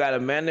ain't never got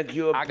a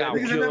manicure. I got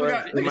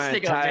in my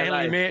entire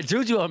life. Man.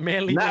 Juju a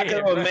manly man.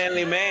 Not a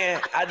manly man.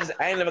 I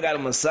ain't never got a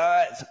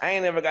massage. I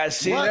ain't never got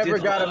shit. You never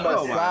got a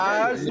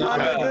massage?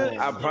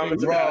 I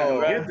promise,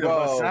 bro. Get the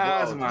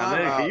massage, my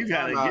nigga. You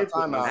gotta get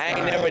the massage. I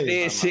ain't never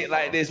did shit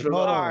like this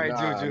before. All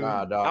right, Juju.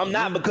 I'm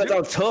not because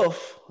I'm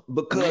tough.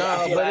 Because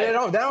but that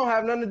don't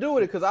have nothing to do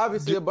with it. Because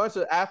obviously a bunch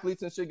of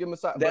athletes and shit get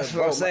massage. That's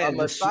what I'm saying. A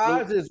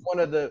massage is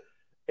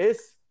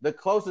it's the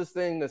closest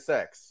thing to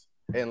sex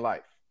in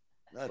life.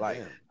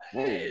 Like,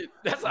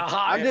 that's a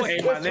high. I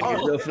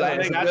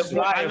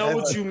know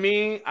what you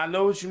mean.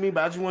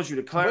 But I just want you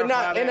to clarify. But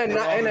not in a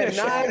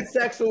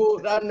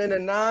non-sexual. I'm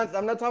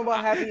not talking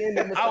about happy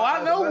ending. Oh,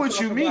 I know what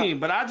you mean,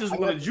 but I just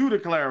wanted you to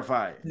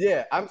clarify.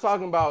 Yeah, I'm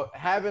talking about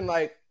having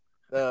like.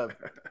 A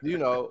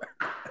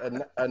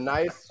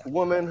nice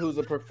woman who's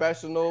a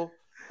professional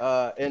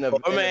in a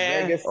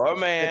Vegas. Or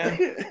man.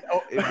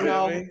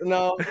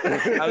 No.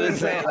 I'm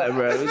just saying that,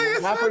 bro.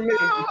 Not for me.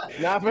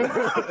 Not for me.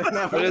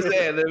 I'm just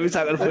saying that we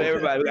talking for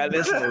everybody. We got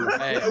listeners.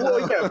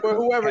 Well, yeah, for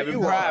whoever Happy you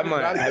Pride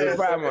Month. Happy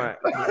Pride Month.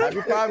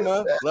 Happy Pride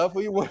Month. Love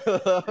who you want to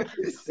love.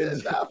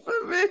 Not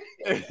for me.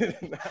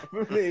 Not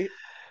for me.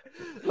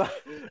 Like,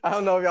 I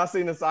don't know if y'all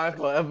seen the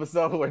Seinfeld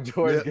episode where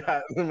George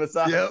got the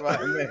massage by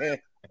a man.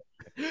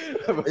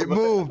 It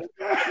moved.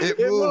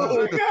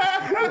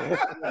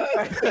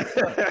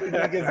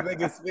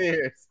 Niggas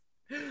Spears.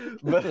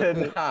 But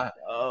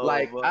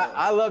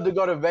I love to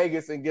go to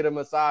Vegas and get a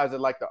massage at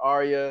like the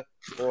Aria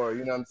or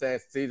you know what I'm saying,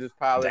 Caesar's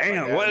Palace.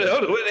 Damn, like what the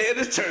hell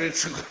this turned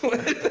into?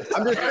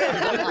 I'm just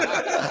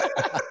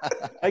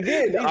saying.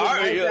 Again, these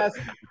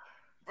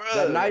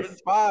are nice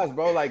spas,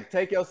 bro. Like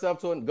take yourself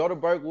to go to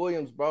Burke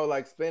Williams, bro.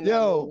 Like spend.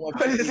 Hold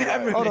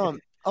on.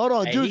 Hold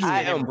on, Hey, Juju. he's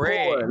I am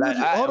poor. Like,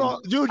 Hold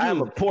on, Juju. I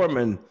am a poor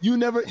man. You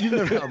never.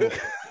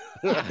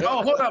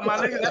 Oh, hold up, my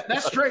nigga.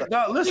 That's straight,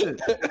 dog. Listen,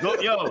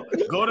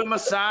 go to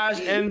Massage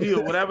Envy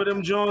or whatever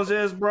them Jones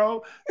is,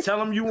 bro. Tell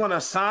them you want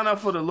to sign up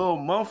for the little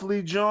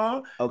monthly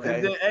John. Okay.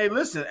 And then, hey,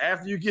 listen,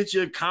 after you get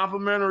your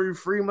complimentary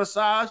free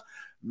massage,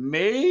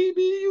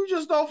 maybe you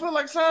just don't feel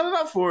like signing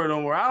up for it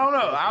no more. I don't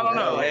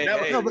know.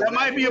 That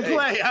might be a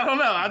play. I don't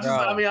know. I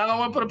don't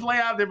want to put a play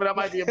out there, but that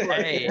might be a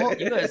play. Hey,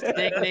 you a sick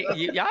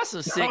nigga. Y'all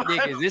some sick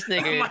niggas. This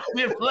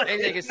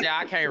nigga say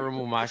I can't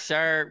remove my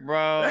shirt,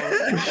 bro.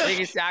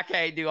 Nigga say I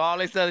can't do all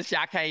this other shit.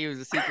 I can't use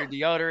a secret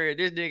deodorant.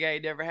 This nigga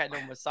ain't never had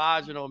no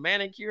massage or no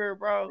manicure,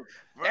 bro.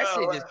 That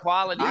shit just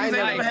quality. I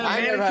never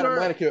had a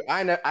manicure. I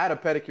had a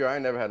pedicure. I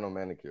ain't never had no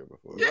manicure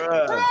before.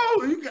 Yeah,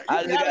 bro, you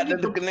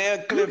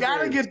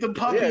gotta get the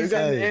puppies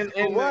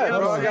and what?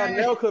 Bro, I got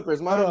nail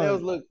clippers. My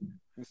nails look.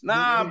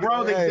 Nah,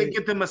 bro, they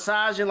get the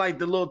massaging like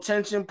the little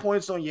tension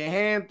points on your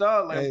hand,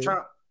 dog. Like I'm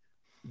trying.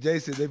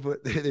 Jason, they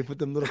put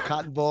them little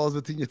cotton balls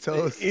between your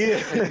toes.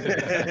 Yeah.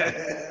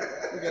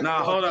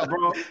 Nah, hold up,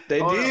 bro.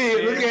 They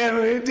did. Look at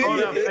me. They did. Hold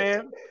up,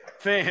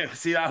 fam.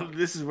 See,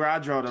 this is where I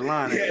draw the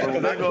line.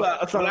 When I go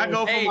for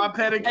my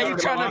pedicure,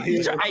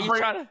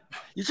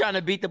 you trying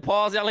to beat the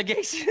Paul's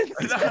allegations?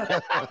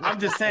 I'm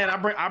just saying,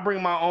 I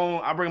bring my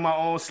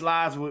own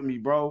slides with me,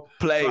 bro.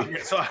 Play.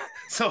 So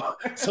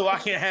I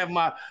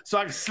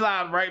can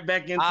slide right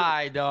back into. All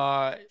right,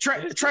 dog.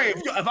 Trey,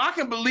 if I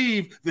can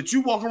believe that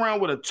you walk around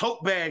with a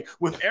tote bag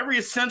with every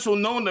essential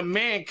known to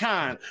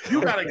mankind,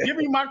 you gotta give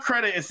me my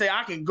credit and say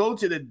I can go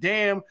to the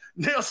damn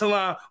nail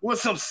salon with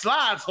some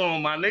slides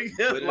on, my nigga.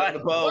 Put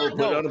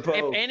on the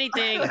pole. If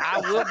anything, I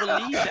will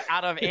believe that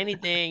out of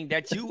anything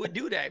that you would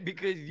do that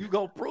because you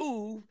gonna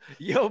prove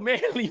you're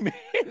manly man.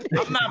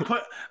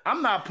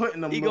 I'm not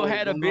putting them. He gonna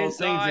have a big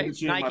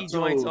size Nike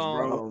joints on.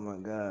 Bro. Oh my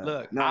god!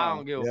 Look, I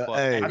don't give a fuck.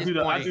 Hey. I do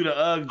the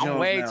UGG Jones. I'm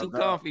way now, too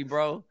dog. comfy,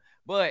 bro.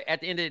 But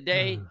at the end of the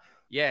day,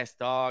 yes,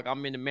 dog.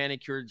 I'm in the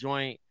manicure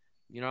joint.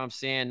 You know what I'm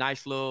saying?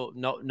 Nice little,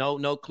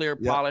 no clear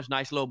polish.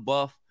 Nice little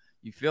buff.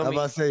 You feel me? I'm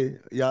about to say,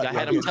 y'all had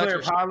get them touch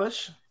Clear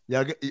polish.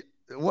 y'all get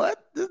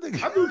what? This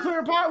nigga. I do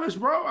clear polish,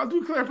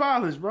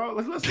 bro.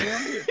 Listen,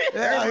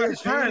 man.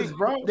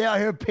 Bro. They out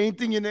here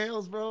painting your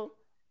nails, bro.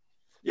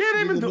 Yeah,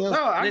 they've been doing.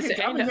 I've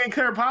Listen, been getting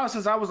clear polish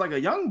since I was like a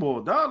young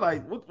boy, dog.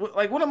 Like,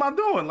 what am I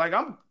doing? Like,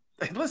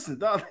 listen,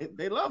 dog.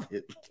 They love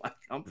it. Like,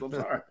 I'm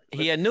sorry.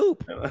 He a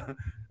noob.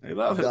 They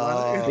love it.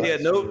 Dog. Yeah,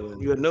 nope.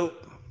 You a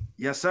nope.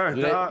 Yes, sir.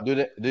 Do Dog.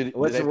 they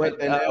paint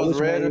their nails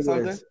red or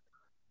something?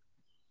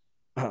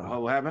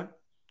 What happened?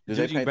 Do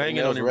they paint their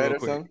nails red or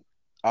something?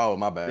 Oh,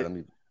 my bad. Let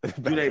me.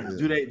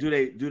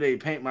 Do they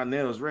paint my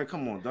nails red?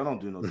 Come on,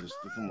 don't do no this.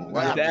 Come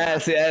on.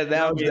 That's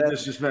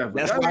Disrespectful.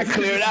 That's why I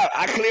cleared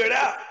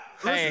out.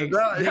 Hey,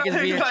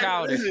 niggas being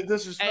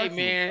childish. Hey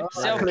man,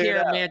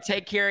 self-care, man.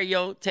 Take care of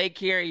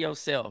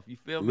yourself. You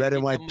feel me? Red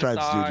and Get white the stripes,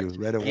 massage, Juju.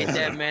 Red and Get white.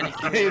 that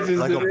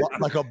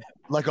manicure.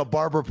 like a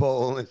barber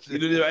pole. And You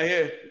shit. do it right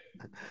here.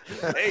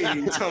 Hey,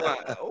 you talking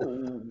about?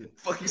 Oh,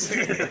 fuck you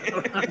saying?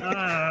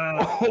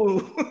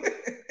 Oh.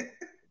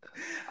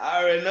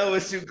 I already know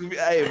what you could be.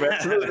 Hey, bro,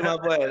 salute to my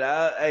boy.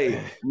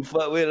 Hey, you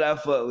fuck with it, I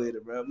fuck with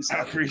it, bro. I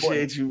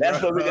appreciate you, That's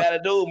bro. what we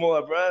gotta do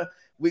more, bro.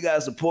 We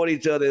gotta support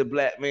each other as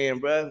black men,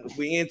 bro. If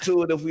we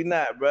into it, if we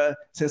not, bro.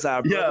 Since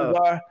our brothers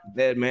are,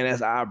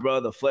 that's our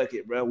brother. Fuck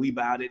it, bro. We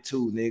about it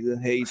too, nigga.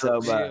 Hey, you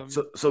talking about?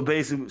 So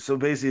basically,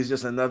 it's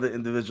just another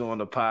individual on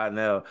the pod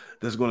now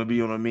that's going to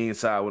be on the mean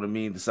side when the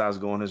mean decides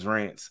to go on his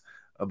rants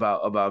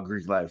about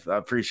Greek life. I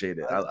appreciate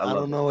it. I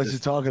don't know what you're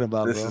talking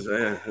about, bro.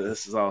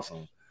 This is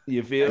awesome.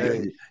 You feel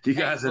me? You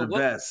guys are the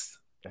best.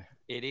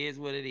 It is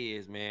what it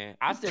is, man.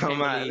 I still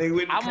can't believe.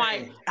 We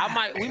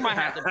might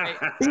have to pay.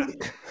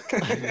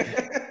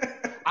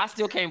 I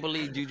still can't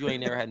believe Juju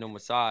ain't never had no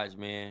massage,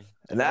 man.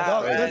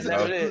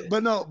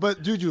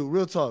 But Juju,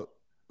 real talk.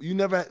 You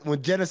never,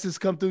 when Genesis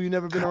come through, you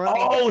never been around?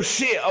 Oh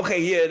shit!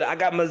 Okay, yeah, I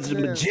got my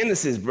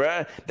Genesis,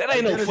 bro. That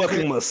ain't no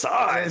fucking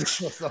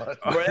massage, bro.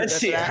 That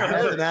shit hurt.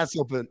 That's an ass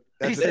open.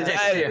 He said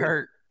that shit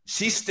hurt.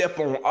 She step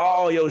on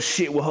all your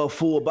shit with her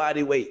full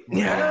body weight.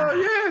 Hell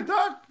yeah,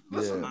 dog.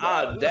 Listen,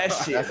 that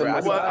shit. Bro. I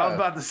was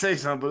about to say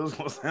something, but it was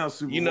gonna sound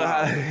super. You know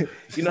how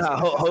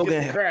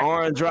Hogan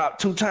arm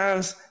dropped 2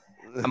 times.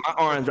 My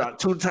arm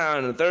dropped 2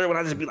 times, and the third one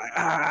I just be like,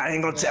 I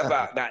ain't gonna tap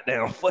out.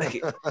 Goddamn, fuck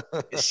it.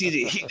 And she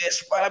just hit that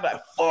spot. I be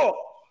like, fuck,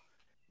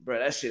 bro.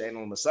 That shit ain't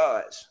no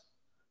massage.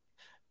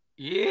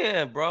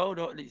 Yeah,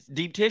 bro.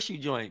 Deep tissue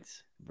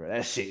joints, bro.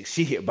 That shit,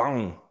 she hit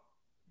bone.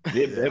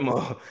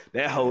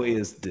 That hoe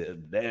is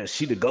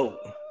she the GOAT.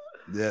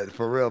 Yeah,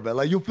 for real, man.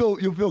 Like you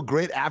feel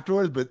great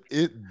afterwards, but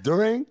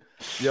during,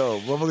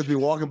 motherfuckers be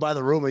walking by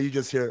the room and you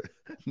just hear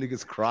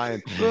niggas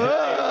crying.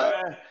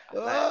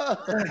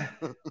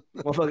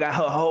 Motherfucker got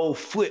her whole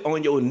foot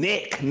on your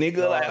neck, nite.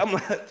 Like I'm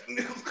like,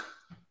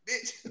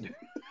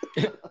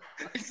 bitch.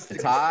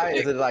 Thai?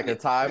 Is it like a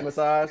Thai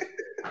massage?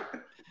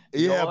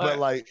 Yeah, but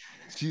like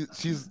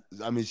she's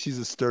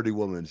a sturdy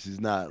woman. She's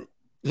not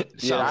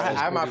Yeah, I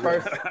had my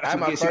first Thai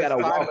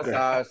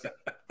massage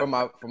for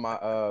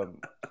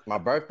my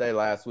birthday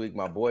last week.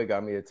 My boy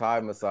got me a Thai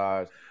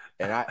massage,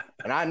 and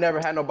I never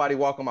had nobody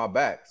walk on my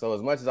back. So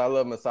as much as I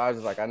love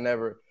massages, like I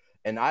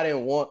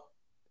didn't want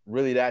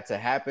really that to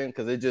happen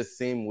because it just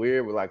seemed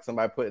weird with like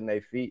somebody putting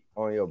their feet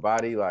on your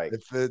body. Like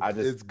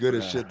it's good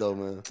as shit though,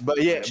 man.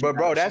 But yeah, but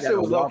bro, that shit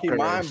was low key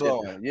mind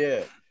blowing.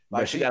 Yeah,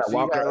 like she got to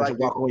walk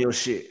on your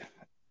shit.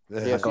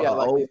 Yeah, she had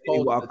like these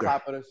poles at the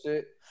top of the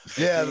shit.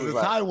 Yeah, the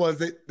Thai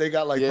ones they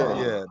got like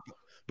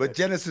But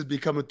Genesis be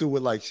coming through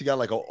with like she got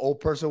like an old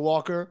person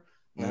walker.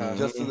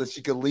 Just so that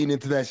she could lean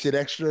into that shit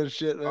extra and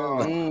shit,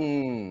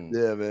 man.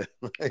 Yeah, man.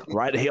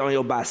 Right here on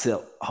your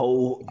bicep. Hey,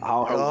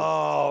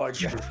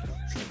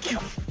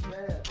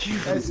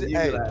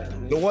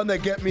 the one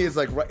that get me is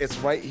like it's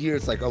right here.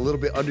 It's like a little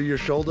bit under your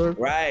shoulder.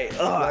 Right.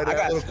 I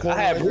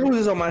had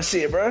bruises on my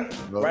shit, bro.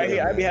 Right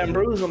here, I be having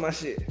bruises on my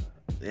shit.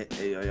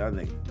 Hey, y'all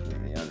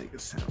niggas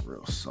sound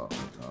real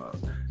soft, dog.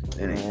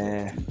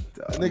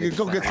 Nigga,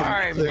 go get some. All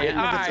right, man.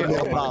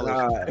 All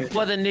right.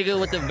 For the nigga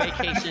with the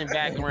vacation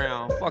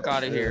background. Fuck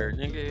out of here,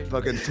 nigga.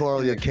 Fucking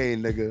twirl your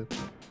cane, nigga.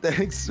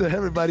 Thanks to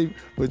everybody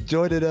for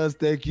joining us.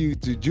 Thank you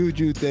to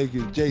Juju. Thank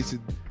you to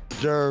Jason,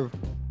 Jerv,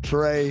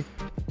 Trey.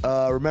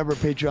 Remember,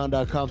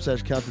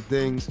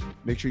 patreon.com/countthethings.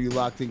 Make sure you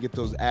locked in. Get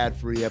those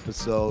ad-free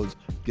episodes.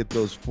 Get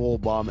those full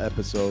BOMM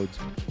episodes.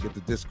 Get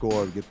the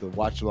Discord. Get the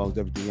watch-alongs,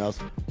 everything else.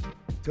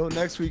 Till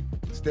next week,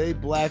 stay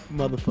black,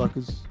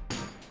 motherfuckers.